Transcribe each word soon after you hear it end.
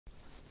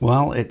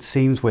Well, it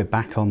seems we're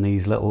back on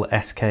these little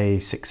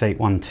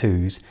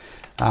SK6812s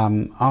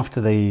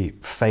after the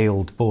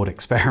failed board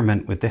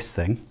experiment with this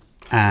thing,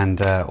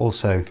 and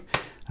also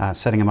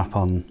setting them up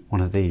on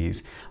one of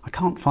these. I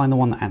can't find the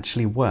one that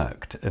actually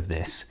worked of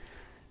this.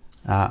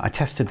 I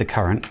tested the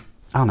current.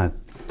 Oh no,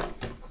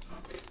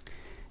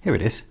 here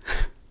it is.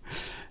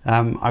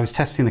 I was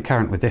testing the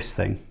current with this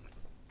thing.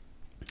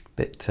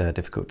 Bit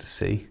difficult to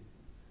see.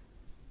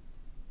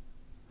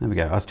 There we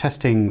go. I was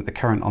testing the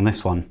current on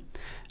this one,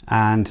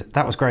 and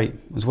that was great.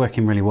 It was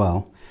working really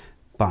well,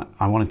 but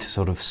I wanted to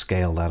sort of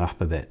scale that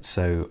up a bit.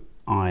 So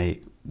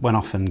I went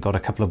off and got a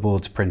couple of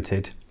boards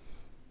printed.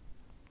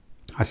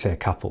 I say a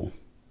couple.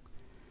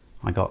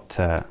 I got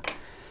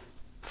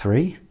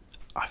 3.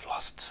 I've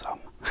lost some.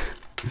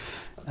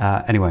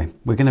 Anyway,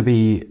 we're going to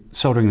be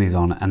soldering these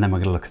on, and then we're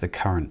going to look at the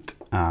current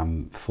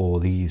for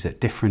these at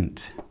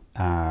different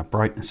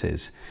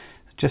brightnesses,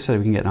 just so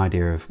we can get an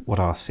idea of what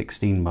our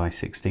 16 by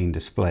 16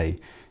 display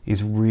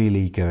is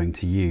really going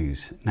to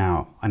use.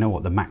 Now, I know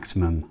what the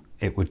maximum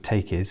it would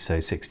take is,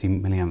 so 60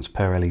 milliamps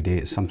per LED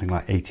is something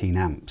like 18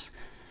 amps.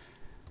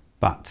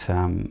 But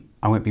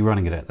I won't be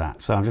running it at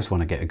that, so I just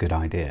want to get a good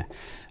idea.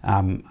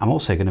 I'm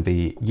also going to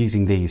be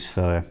using these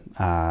for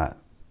a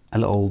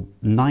little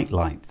night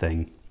light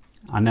thing.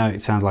 I know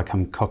it sounds like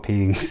I'm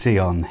copying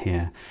Sion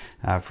here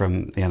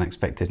from The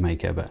Unexpected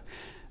Maker, but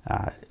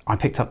I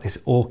picked up this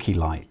Orky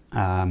light.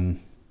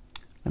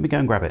 Let me go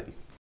and grab it.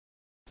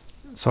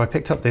 So I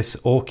picked up this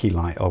Orky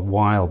light a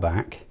while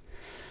back.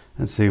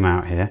 Let's zoom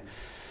out here.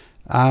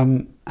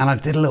 And I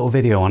did a little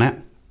video on it.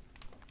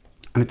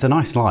 And it's a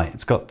nice light.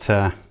 It's got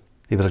the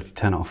ability to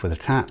turn it off with a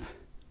tap.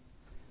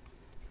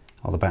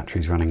 Oh, the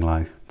battery's running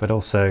low. But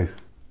also,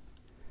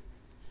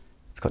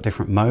 it's got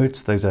different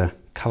modes. Those are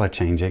colour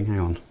changing. Hang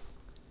on.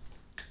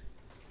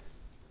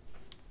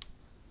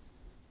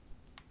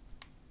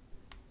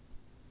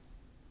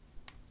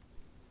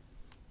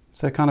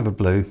 So kind of a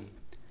blue.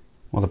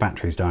 Well, the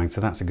battery's dying, so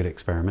that's a good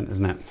experiment,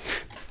 isn't it?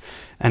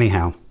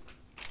 Anyhow.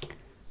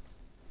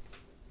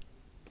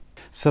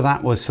 So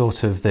that was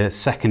sort of the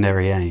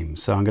secondary aim.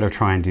 So I'm going to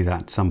try and do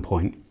that at some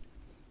point.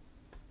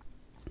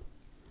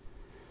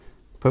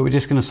 But we're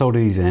just going to solder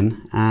these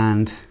in,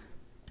 and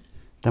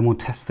then we'll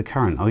test the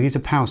current. I'll use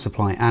a power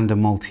supply and a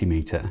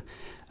multimeter,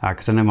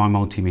 because I know my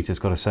multimeter's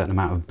got a certain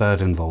amount of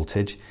burden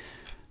voltage.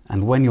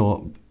 And when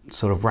you're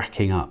sort of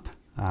racking up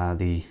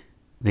the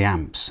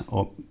amps,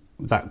 or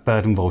that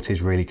burden voltage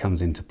really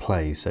comes into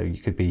play, so you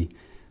could be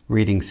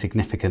reading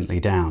significantly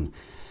down.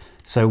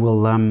 So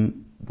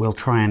we'll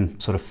try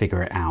and sort of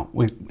figure it out.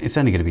 It's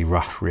only going to be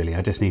rough, really.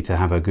 I just need to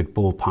have a good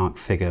ballpark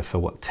figure for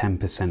what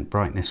 10%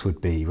 brightness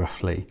would be,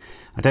 roughly.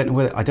 I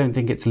don't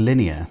think it's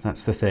linear.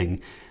 That's the thing.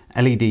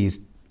 LEDs,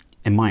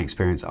 in my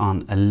experience,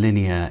 aren't a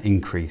linear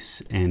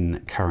increase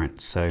in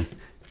current. So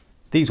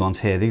these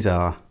ones here, these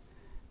are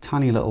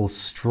tiny little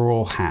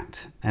straw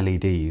hat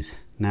LEDs.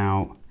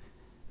 Now,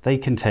 they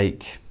can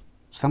take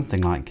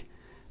something like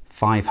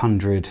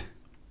 500,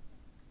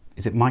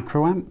 is it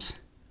microamps?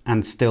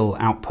 And still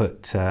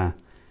output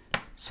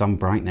some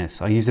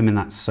brightness. I use them in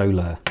that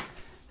solar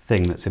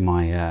thing that's in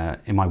my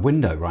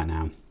window right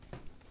now,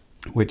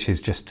 which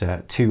is just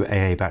 2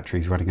 AA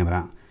batteries running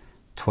about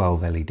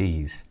 12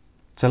 LEDs.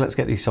 So let's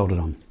get these soldered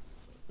on.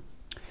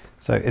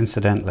 So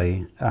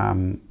incidentally,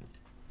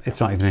 it's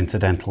not even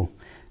incidental.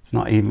 It's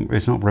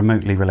not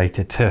remotely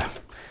related to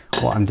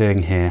what I'm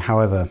doing here.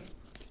 However,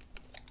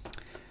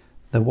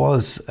 there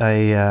was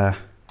a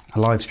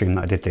live stream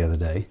that I did the other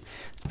day.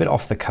 It's a bit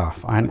off the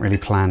cuff. I hadn't really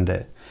planned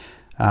it.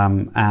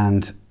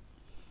 And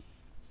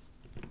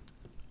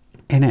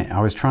in it,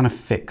 I was trying to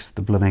fix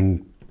the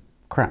blooming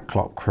crap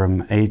clock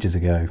from ages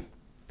ago.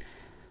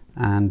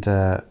 And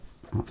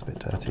that's a bit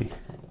dirty.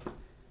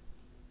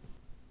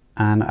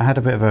 And I had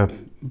a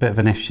bit of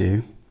an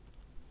issue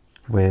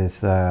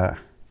with the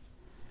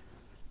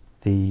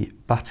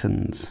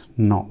buttons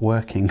not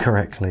working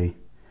correctly.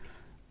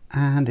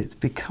 And it's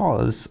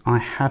because I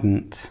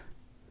hadn't...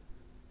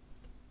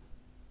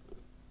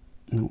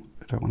 No,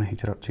 I don't want to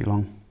heat it up too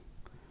long.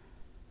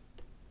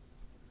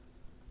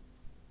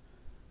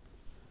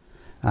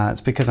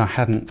 It's because I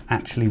hadn't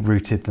actually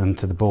routed them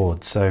to the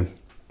board, so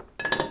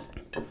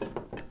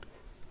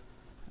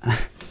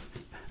I've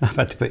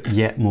had to put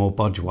yet more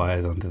bodge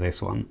wires onto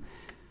this one,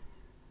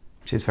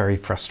 which is very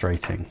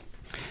frustrating.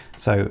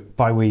 So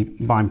by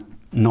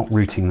not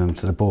routing them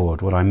to the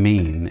board, what I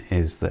mean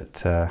is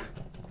that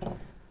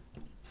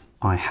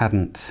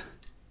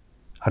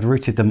I'd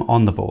routed them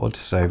on the board,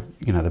 so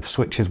you know the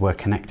switches were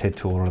connected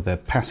to all of the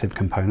passive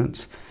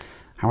components.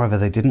 However,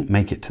 they didn't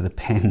make it to the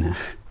pin.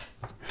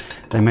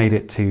 They made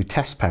it to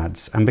test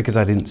pads, and because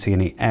I didn't see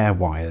any air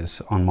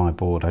wires on my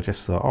board, I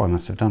just thought, oh, I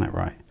must have done it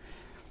right.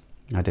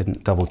 I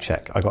didn't double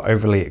check. I got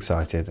overly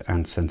excited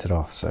and sent it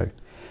off, so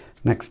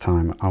next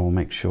time I will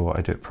make sure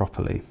I do it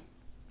properly.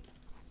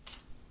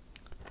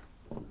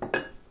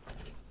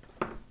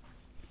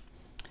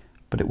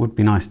 But it would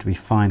be nice to be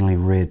finally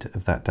rid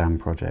of that damn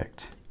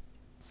project.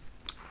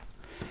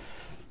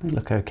 They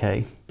look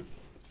okay.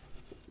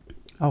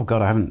 Oh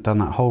God, I haven't done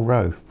that whole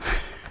row.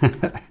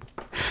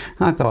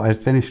 I thought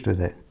I'd finished with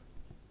it.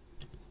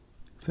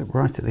 So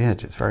right at the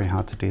edge, it's very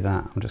hard to do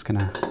that. I'm just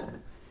gonna,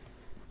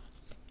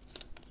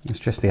 it's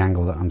just the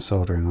angle that I'm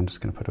soldering. I'm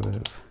just gonna put a bit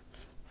of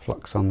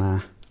flux on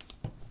there.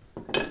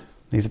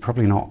 These are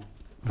probably not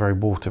very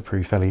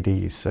waterproof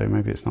LEDs, so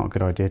maybe it's not a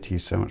good idea to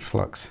use so much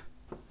flux.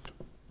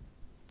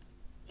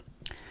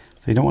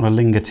 So you don't want to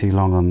linger too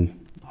long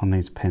on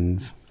these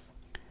pins,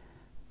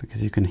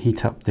 because you can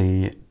heat up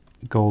the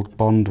gold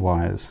bond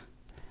wires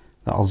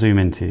that I'll zoom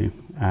into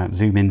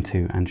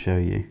and show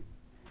you.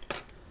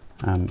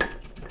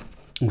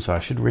 Also, I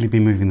should really be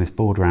moving this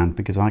board around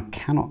because I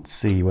cannot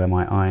see where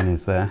my iron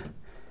is there.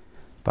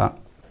 But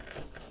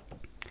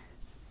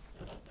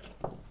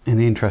in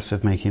the interest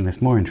of making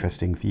this more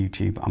interesting for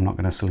YouTube, I'm not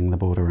going to sling the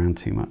board around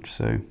too much.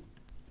 So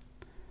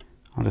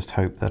I'll just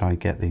hope that I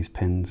get these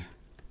pins.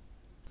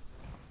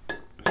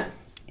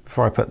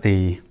 Before I put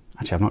the,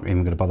 actually I'm not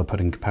even going to bother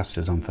putting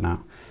capacitors on for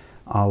now.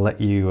 I'll let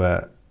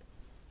you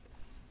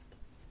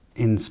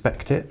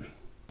inspect it.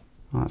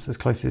 Well, that's as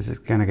close as it's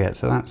going to get.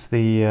 So that's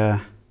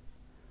the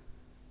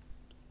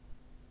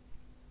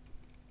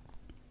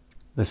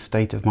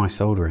state of my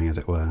soldering, as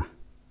it were.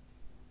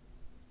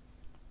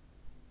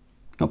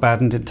 Not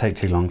bad, and didn't take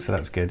too long, so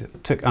that's good.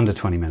 It took under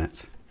 20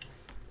 minutes.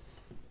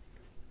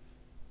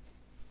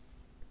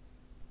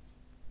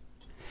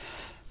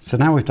 So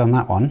now we've done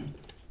that one,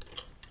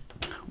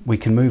 we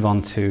can move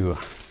on to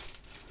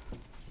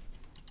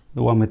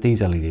the one with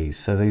these LEDs.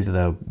 So these are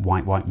the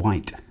white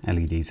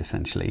LEDs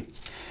essentially.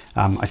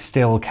 I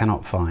still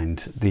cannot find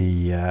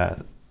the, I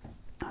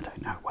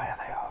don't know where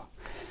they are.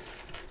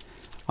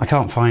 I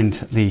can't find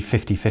the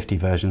 50/50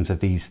 versions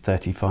of these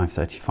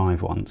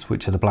 35/35 ones,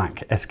 which are the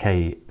black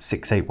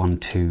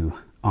SK6812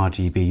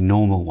 RGB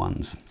normal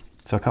ones.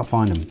 So I can't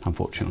find them,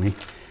 unfortunately.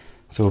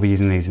 So we'll be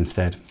using these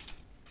instead.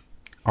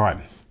 All right,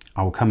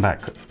 I will come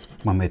back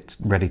when we're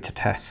ready to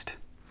test.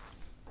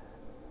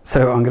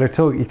 So I'm going to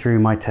talk you through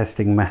my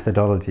testing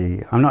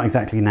methodology. I'm not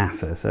exactly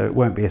NASA, so it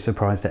won't be a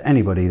surprise to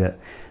anybody that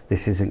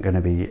this isn't going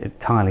to be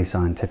entirely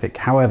scientific.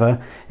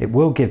 However, it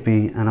will give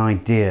me an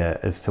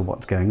idea as to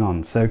what's going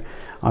on. So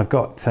I've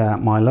got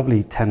my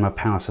lovely 10 watt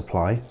power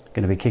supply,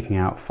 going to be kicking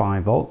out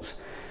 5 volts.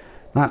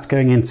 That's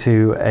going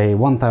into a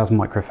 1000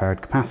 microfarad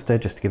capacitor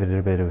just to give it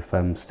a bit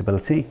of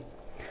stability.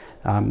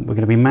 We're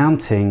going to be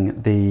mounting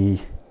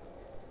the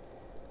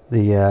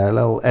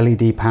little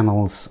LED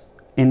panels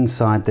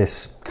inside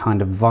this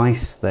kind of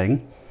vise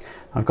thing.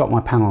 I've got my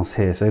panels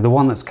here. So the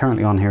one that's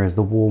currently on here is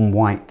the warm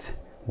white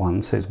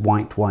one. So it's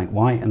white, white,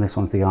 white, and this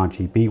one's the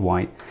RGB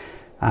white.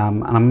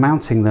 And I'm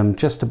mounting them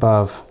just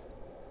above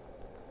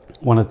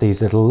one of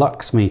these little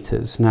lux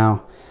meters.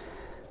 Now,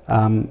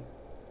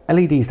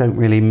 LEDs don't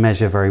really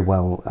measure very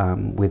well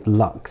with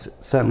lux,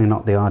 certainly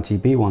not the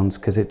RGB ones,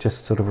 because it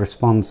just sort of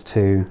responds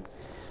to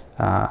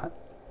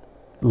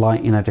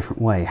light in a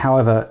different way.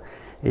 However,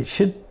 it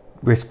should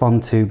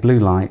respond to blue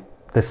light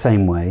the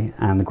same way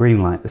and the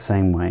green light the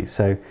same way.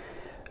 So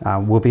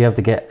we'll be able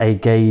to get a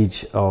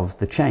gauge of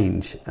the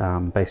change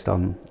based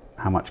on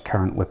how much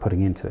current we're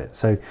putting into it.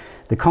 So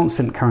the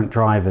constant current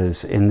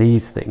drivers in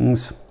these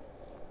things,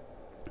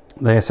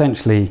 they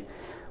essentially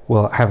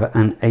will have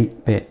an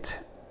 8-bit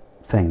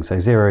thing, so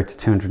 0 to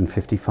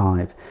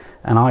 255.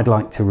 And I'd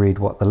like to read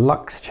what the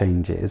lux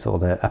change is, or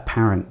the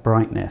apparent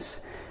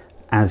brightness,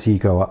 as you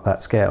go up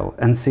that scale,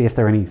 and see if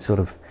there are any sort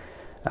of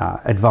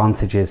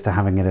advantages to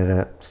having it at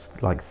a,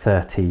 like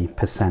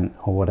 30%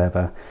 or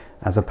whatever,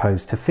 as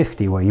opposed to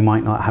 50, where you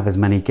might not have as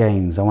many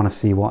gains. I want to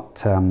see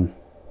what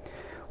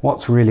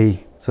what's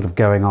really sort of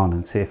going on,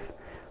 and see if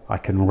I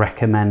can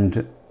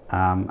recommend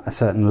a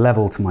certain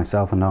level to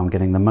myself and know I'm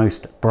getting the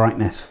most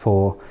brightness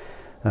for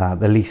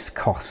the least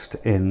cost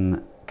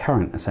in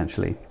current,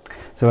 essentially.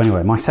 So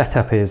anyway, my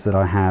setup is that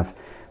I have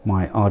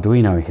my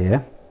Arduino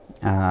here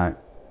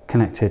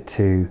connected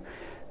to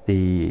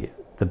the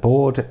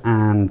board,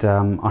 and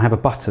I have a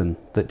button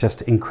that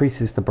just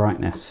increases the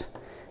brightness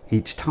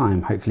each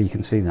time. Hopefully you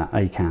can see that.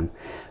 You can.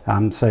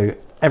 So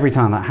every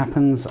time that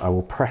happens, I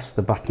will press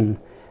the button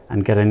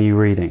and get a new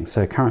reading.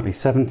 So currently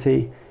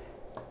 70,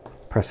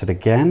 press it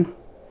again,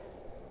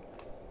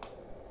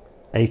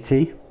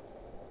 80,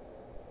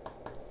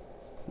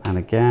 and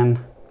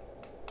again,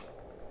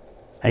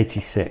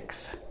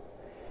 86,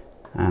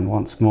 and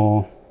once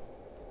more,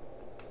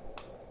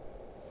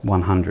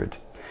 100.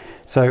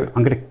 So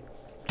I'm going to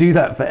do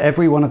that for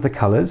every one of the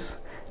colors,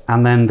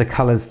 and then the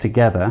colors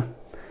together,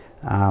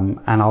 and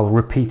I'll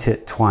repeat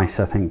it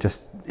twice, I think,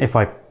 just if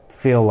I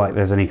feel like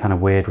there's any kind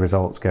of weird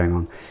results going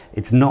on.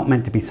 It's not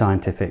meant to be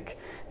scientific,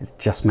 it's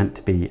just meant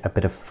to be a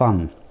bit of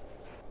fun.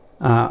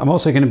 I'm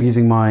also going to be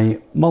using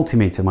my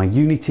multimeter, my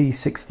Unity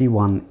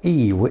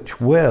 61E, which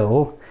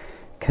will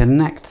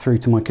connect through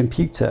to my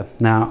computer.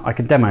 Now I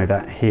could demo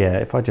that here.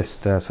 If I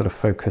just sort of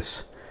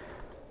focus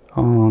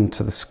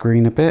onto the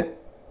screen a bit,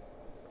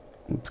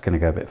 it's going to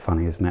go a bit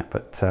funny, isn't it?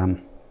 But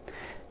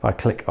if I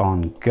click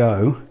on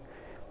go,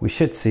 we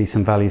should see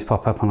some values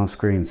pop up on our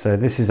screen. So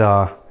this is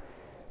our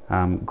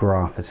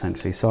graph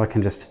essentially. So I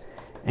can just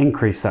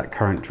increase that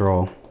current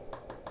draw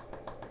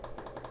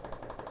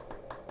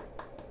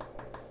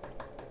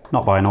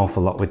Not by an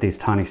awful lot with these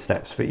tiny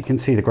steps, but you can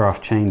see the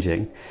graph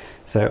changing.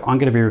 So I'm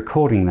going to be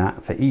recording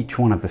that for each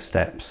one of the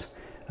steps,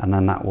 and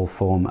then that will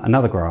form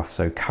another graph,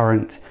 so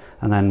current,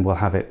 and then we'll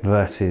have it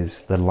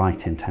versus the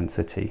light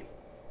intensity.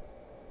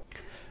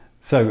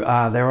 So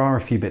there are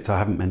a few bits I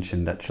haven't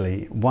mentioned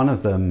actually. One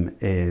of them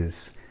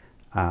is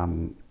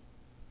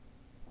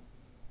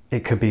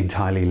it could be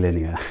entirely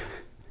linear.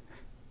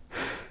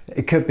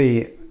 It could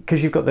be,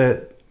 because you've got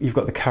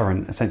the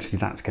current, essentially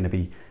that's going to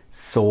be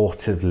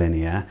sort of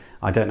linear.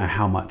 I don't know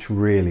how much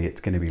really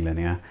it's going to be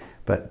linear,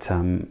 but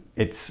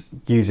it's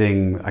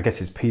using, I guess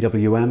it's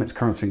PWM, it's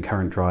constant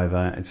current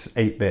driver, it's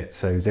 8-bit,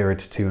 so 0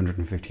 to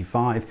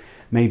 255.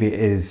 Maybe it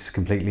is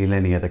completely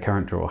linear, the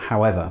current draw.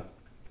 However,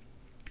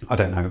 I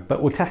don't know,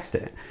 but we'll test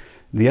it.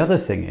 The other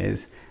thing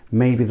is,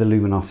 maybe the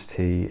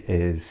luminosity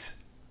is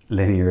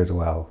linear as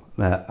well.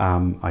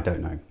 I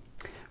don't know.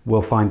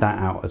 We'll find that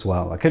out as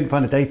well. I couldn't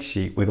find a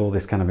datasheet with all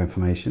this kind of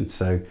information,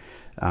 so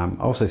I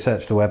also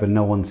searched the web and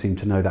no one seemed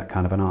to know that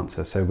kind of an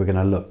answer, so we're going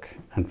to look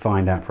and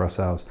find out for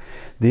ourselves.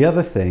 The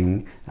other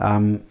thing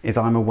is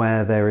I'm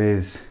aware there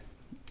is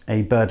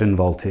a burden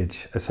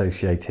voltage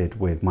associated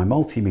with my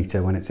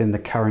multimeter when it's in the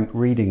current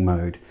reading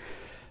mode.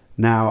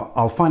 Now,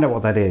 I'll find out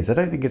what that is. I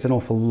don't think it's an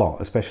awful lot,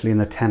 especially in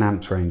the 10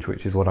 amps range,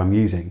 which is what I'm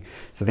using.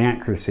 So the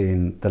accuracy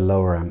in the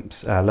lower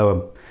amps,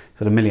 lower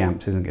sort of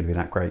milliamps isn't going to be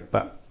that great,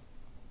 but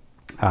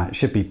it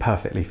should be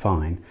perfectly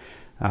fine.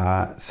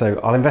 So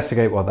I'll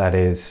investigate what that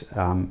is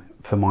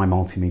for my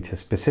multimeter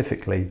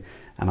specifically,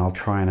 and I'll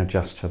try and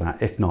adjust for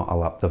that. If not,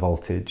 I'll up the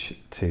voltage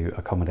to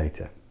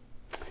accommodate it.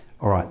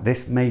 All right,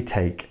 this may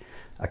take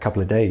a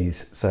couple of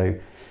days. So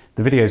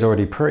the video is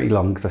already pretty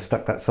long because I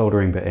stuck that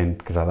soldering bit in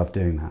because I love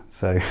doing that.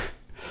 So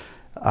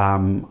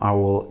I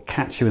will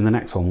catch you in the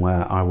next one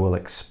where I will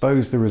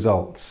expose the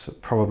results.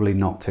 Probably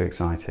not too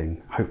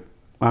exciting.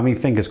 I mean,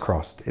 fingers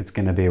crossed, it's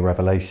going to be a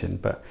revelation,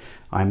 but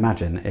I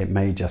imagine it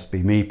may just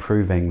be me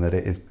proving that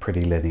it is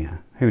pretty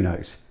linear. Who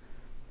knows?